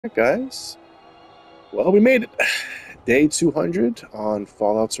Alright, guys. Well, we made it. Day 200 on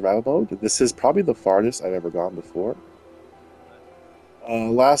Fallout Survival Mode. This is probably the farthest I've ever gone before.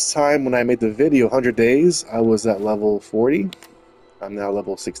 Last time when I made the video, 100 days, I was at level 40. I'm now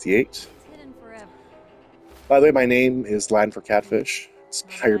level 68. It's hidden forever. By the way, my name is Latin for catfish, What did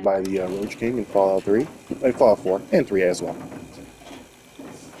inspired I by miss? the Roach King in Fallout 3. Fallout 4, and 3 as well.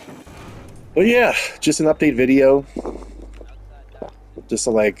 But yeah, just an update video, just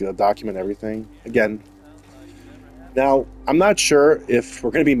to document everything. Again, now, I'm not sure if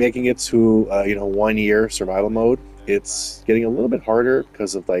we're going to be making it to 1 year survival mode. It's getting a little bit harder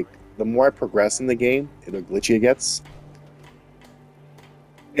because of the more I progress in the game, the glitchier it gets.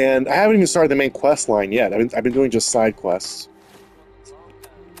 And I haven't even started the main quest line yet. I've been doing just side quests.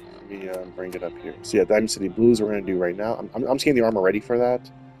 Let me bring it up here. So yeah, Diamond City Blues we're going to do right now. I'm just getting the armor ready for that.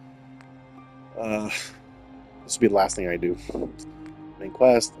 This will be the last thing I do. Main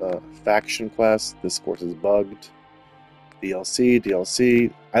quest, faction quest. This course is bugged.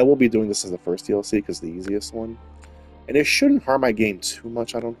 DLC. I will be doing this as the first DLC because the easiest one. And it shouldn't harm my game too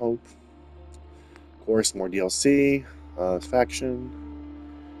much, I don't hope. Of course, more DLC, faction.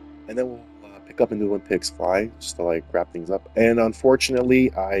 And then we'll pick up and do when pigs fly, just to wrap things up. And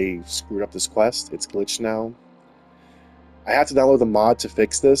unfortunately, I screwed up this quest. It's glitched now. I have to download the mod to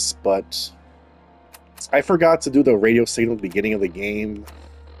fix this, but I forgot to do the radio signal at the beginning of the game.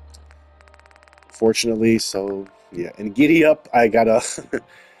 Fortunately, so yeah. And Giddy Up, I gotta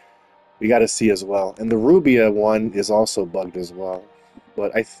we gotta see as well. And the Rubia one is also bugged as well.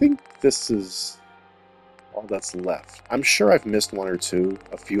 But I think this is all that's left. I'm sure I've missed one or two,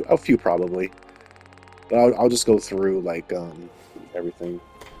 a few probably. But I'll just go through everything.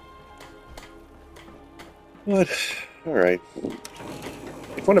 But all right.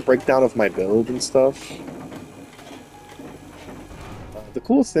 If you want a breakdown of my build and stuff, the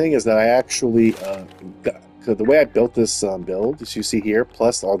cool thing is that I actually the way I built this build, as you see here,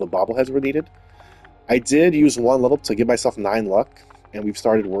 plus all the bobbleheads were needed. I did use one level to give myself 9 luck, and we've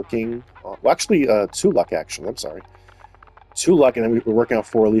started working. Well, actually, 2 luck. Actually, I'm sorry, 2 luck, and then we're working on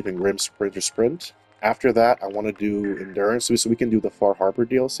 4 leaf and Grim Sprinter Sprint. After that, I want to do endurance, so we can do the Far Harbor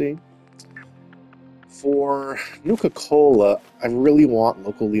DLC. For Nuka-Cola, I really want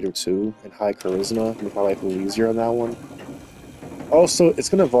Local Leader 2 and High Charisma to make my life a little easier on that one. Also, it's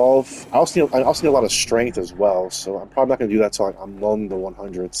going to evolve. I also need a lot of strength as well, so I'm probably not going to do that until I'm low in the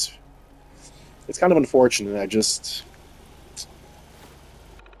 100s. It's kind of unfortunate. I'm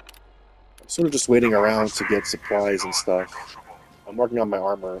sort of just waiting around to get supplies and stuff. I'm working on my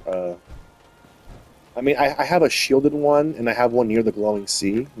armor. I mean, I have a shielded one, and I have one near the glowing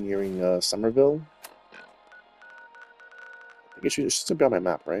sea, nearing Somerville. I think it should still be on my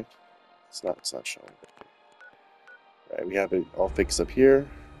map, right? It's not. It's not showing. Right, we have it all fixed up here.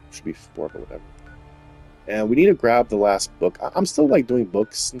 Should be 4, but whatever. And we need to grab the last book. I'm still doing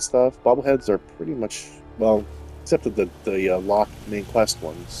books and stuff. Bobbleheads are pretty much, well, except for the locked main quest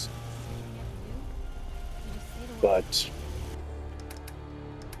ones. But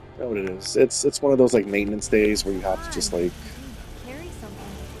you know what it is. It's one of those maintenance days where you have to just Carry something.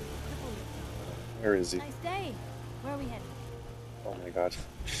 where is he? Nice day. Where are we headed? Oh my god.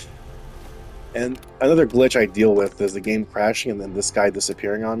 And another glitch I deal with is the game crashing and then this guy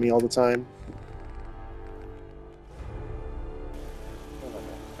disappearing on me all the time.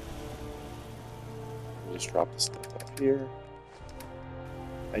 I'll just drop this stuff off here.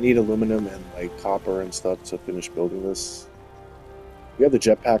 I need aluminum and copper and stuff to finish building this. We have the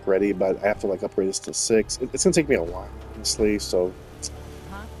jetpack ready, but I have to upgrade this to 6. It's gonna take me a while, honestly. So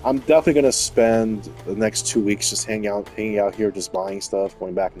I'm definitely gonna spend the next 2 weeks just hanging out here, just buying stuff,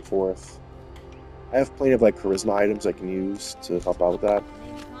 going back and forth. I have plenty of charisma items I can use to help out with that.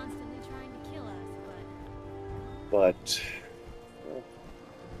 Maybe constantly trying to kill us, But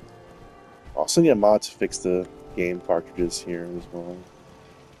also need a mod to fix the game cartridges here as well.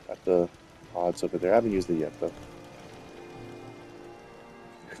 Got the pods over there. I haven't used it yet though.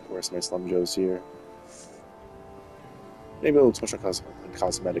 Of course, my Slum Joe's here. Maybe a little too much on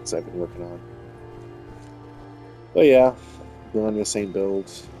cosmetics I've been working on. But yeah, been running the same build.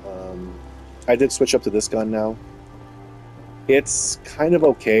 I did switch up to this gun now. It's kind of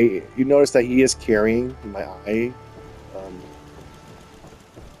okay. You notice that he is carrying my eye.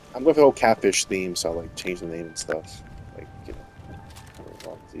 I'm going for the whole catfish theme, so I change the name and stuff.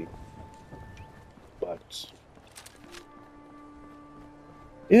 But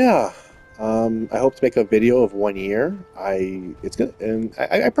yeah, I hope to make a video of 1 year. It's good, and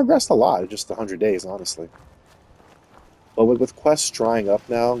I progressed a lot in just 100 days, honestly. But with quests drying up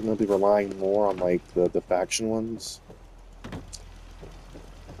now, I'm gonna be relying more on the faction ones.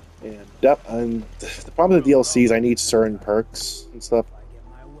 And the problem with the DLCs, I need certain perks and stuff.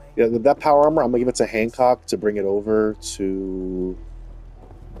 Yeah, that power armor, I'm gonna give it to Hancock to bring it over to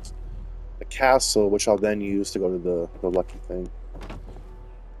the castle, which I'll then use to go to the lucky thing.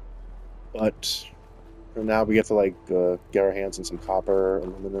 But for now, we have to like get our hands on some copper,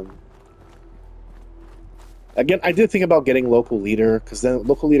 aluminum. Again, I did think about getting local leader, because then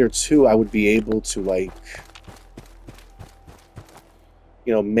local leader 2, I would be able to like,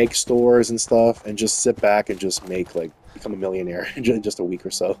 you know, make stores and stuff, and just sit back and just make like become a millionaire in just a week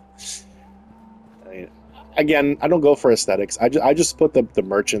or so. I mean, again, I don't go for aesthetics. I just put the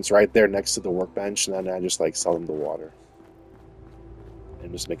merchants right there next to the workbench, and then I just like sell them the water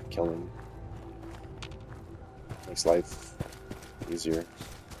and just make a killing. Makes life easier.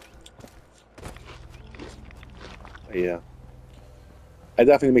 But yeah, it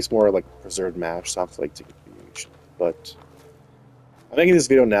definitely makes more like preserved match, so I have to like take a pH. But I'm making this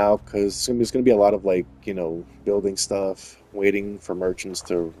video now because there's gonna be a lot of like, you know, building stuff, waiting for merchants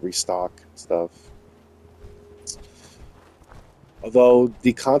to restock stuff. Although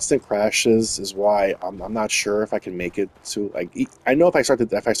the constant crashes is why I'm not sure if I can make it to like I know if I start the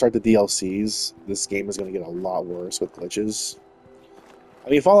DLCs, this game is going to get a lot worse with glitches. I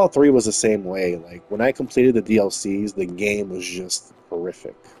mean, Fallout 3 was the same way. Like when I completed the DLCs, the game was just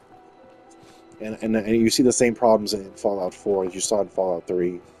horrific. And you see the same problems in Fallout 4 as you saw in Fallout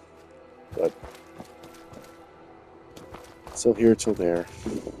 3. But still here till there.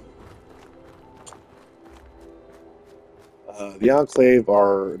 The Enclave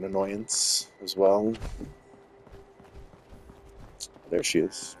are an annoyance as well. There she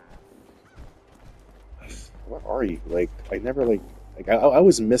is. Where are you? Like, I never, like I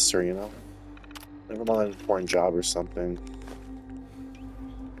always miss her, you know? Never mind an important job or something.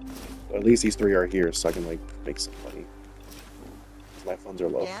 But at least these 3 are here, so I can, like, make some money. My funds are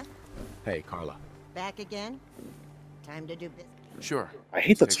low. Yeah? Hey, Carla. Back again? Time to do business. Sure. I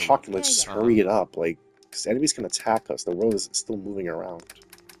hate the Let's take a talking, look. let's just Yeah, hurry it up, like, because enemies can attack us. The world is still moving around.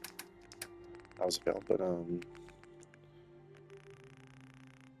 That was a fail, but,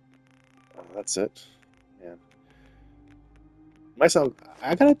 that's it. Yeah. Myself,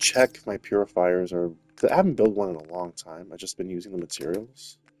 I gotta check if my purifiers are... I haven't built one in a long time. I've just been using the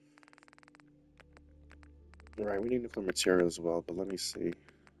materials. Alright, we need nuclear material as well, but let me see.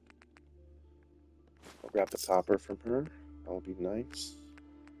 I'll grab the copper from her. That'll be nice.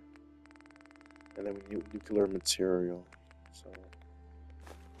 And then we need nuclear material. So...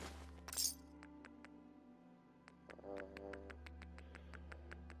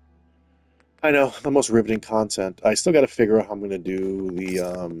 I know, the most riveting content. I still gotta figure out how I'm gonna do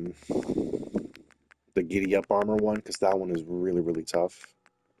the giddy up armor one, because that one is really, really tough.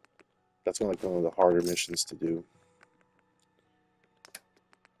 That's one of the harder missions to do.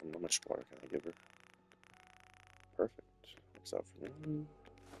 How much water can I give her? Perfect. Works out for me.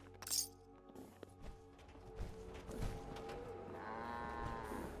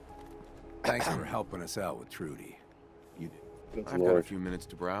 Thanks for helping us out with Trudy. You did. Good I've got a Lord. few minutes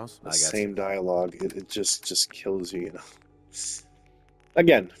to browse. The same dialogue, it just kills you, you know.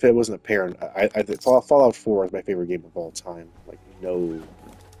 Again, if it wasn't apparent, Fallout 4 is my favorite game of all time. Like, no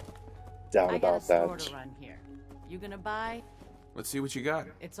doubt I got a about store that. to run here. You gonna buy? Let's see what you got.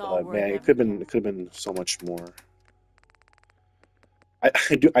 It's all worth Man, it every could have penny. been so much more. I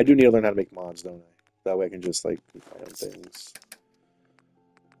do need to learn how to make mods, don't I? That way I can just like make my own things.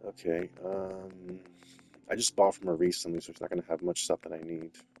 Okay, I just bought from her recently, so she's not gonna have much stuff that I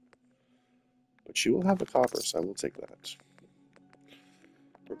need. But she will have the copper, so I will take that.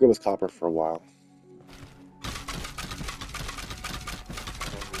 We're good with copper for a while. I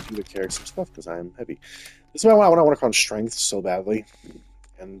need to carry some stuff because I'm heavy. This is why I want to work on strength so badly.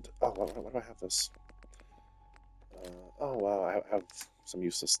 And oh, why do I have this? Oh wow, I have some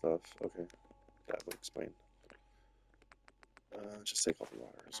useless stuff. Okay, that would explain. Just take all the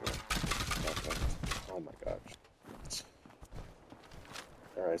water as well. Okay. Oh my gosh.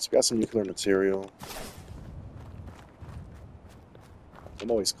 Alright, so we got some nuclear material.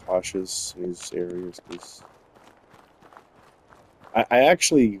 I'm always cautious in these areas because I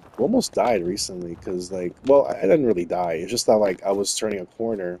actually almost died recently because, like, well, I didn't really die. It's just that, like, I was turning a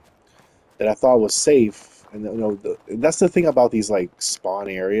corner that I thought was safe. And, you know, that's the thing about these, like, spawn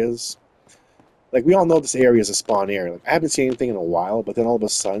areas. Like, we all know this area is a spawn area. Like, I haven't seen anything in a while, but then all of a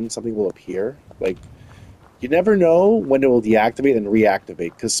sudden something will appear. Like, you never know when it will deactivate and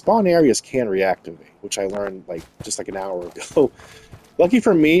reactivate because spawn areas can reactivate, which I learned, like, just like an hour ago. Lucky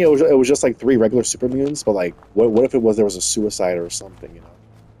for me, it was just like 3 regular super mutants, but like, what if there was a suicide or something, you know?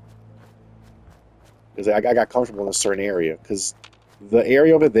 Because I got comfortable in a certain area. Because The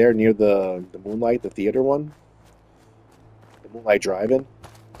area over there near the Moonlight, the theater one, the Moonlight Drive-In,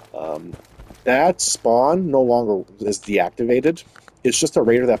 um, that spawn no longer is deactivated. It's just a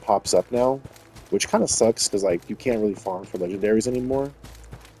raider that pops up now, which kind of sucks because like you can't really farm for legendaries anymore.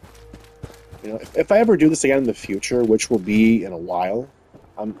 You know, if I ever do this again in the future, which will be in a while,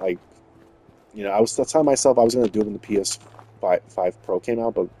 I'm like, you know, I was telling myself I was going to do it when the PS5 Pro came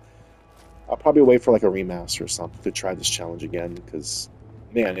out, but I'll probably wait for like a remaster or something to try this challenge again because,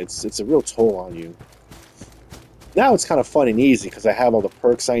 man, it's a real toll on you. Now it's kind of fun and easy because I have all the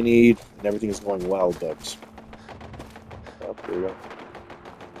perks I need and everything is going well, but... Oh, there we go.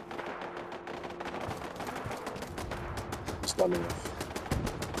 Just let me know.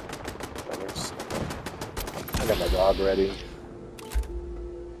 I got my dog ready.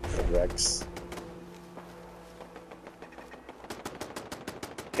 Rex.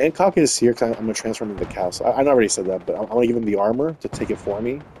 Hancock is here because I'm going to transfer him to the castle. I already said that, but I want to give him the armor to take it for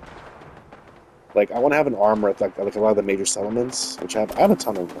me. Like, I want to have an armor at like a lot of the major settlements, which I have a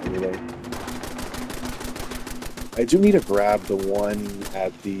ton of them anyway. I do need to grab the one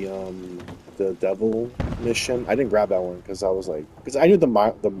at the devil mission. I didn't grab that one because I was like, because I knew the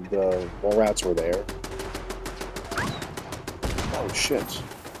mole rats were there. Oh shit!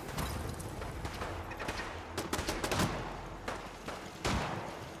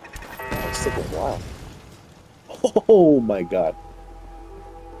 Oh, it's taking a while. Oh my god!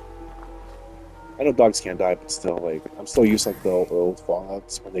 I know dogs can't die, but still, like, I'm still used to like the old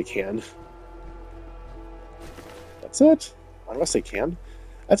Fallouts when they can. That's it. Unless they can.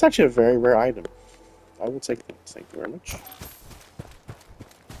 That's actually a very rare item. I will take that. Thank you very much.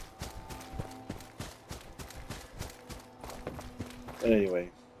 And anyway,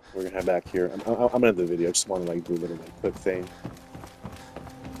 we're gonna head back here. I'm gonna end the video. I just want to like do a little like, quick thing.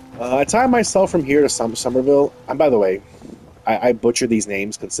 I timed myself from here to Somerville. And by the way, I butcher these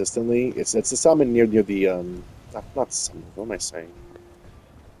names consistently. It's the summon near the not summon. What am I saying?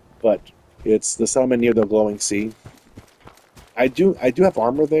 But it's the summon near the glowing sea. I do have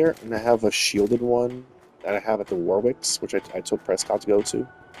armor there, and I have a shielded one that I have at the Warwicks, which I told Prescott to go to.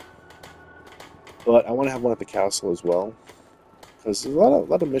 But I want to have one at the castle as well, because there's a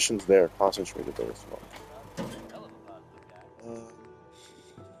lot of missions there concentrated there as well.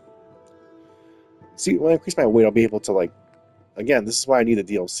 See, when I increase my weight, I'll be able to like. Again, this is why I need the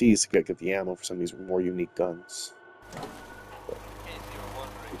DLCs to get the ammo for some of these more unique guns. But,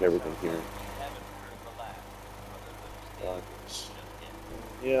 keep everything here.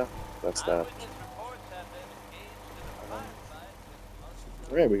 Yeah, that's that.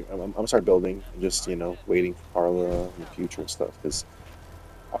 Alright, I'm gonna start building and just, you know, waiting for Carla in the future and stuff, because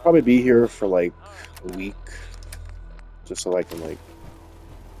I'll probably be here for like a week, just so I can like,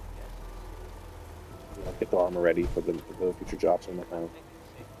 you know, get the armor ready for the future jobs I'm gonna have.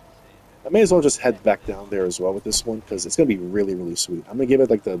 I may as well just head back down there as well with this one, because it's gonna be really, really sweet. I'm gonna give it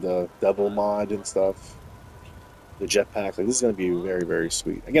like the devil mod and stuff. The jetpack, like this is gonna be very, very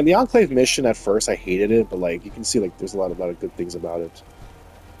sweet. Again, the Enclave mission at first I hated it, but like you can see like there's a lot of good things about it.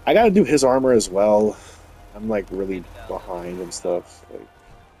 I gotta do his armor as well. I'm like really behind and stuff. Like,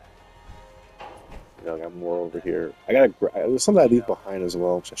 you know, I got more over here. I gotta there's something I leave behind as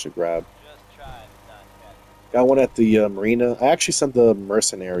well, which I should grab. Got one at the marina. I actually sent the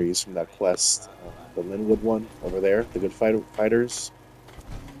mercenaries from that quest, the Linwood one over there, the good fighters.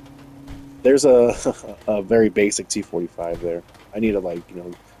 There's a very basic T-45 there. I need to, like, you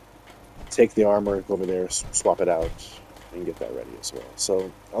know, take the armor, go over there, swap it out, and get that ready as well.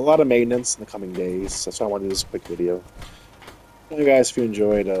 So, a lot of maintenance in the coming days. That's why I wanted this quick video. Anyway, guys, if you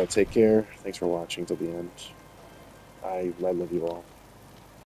enjoyed, take care. Thanks for watching till the end. I love you all.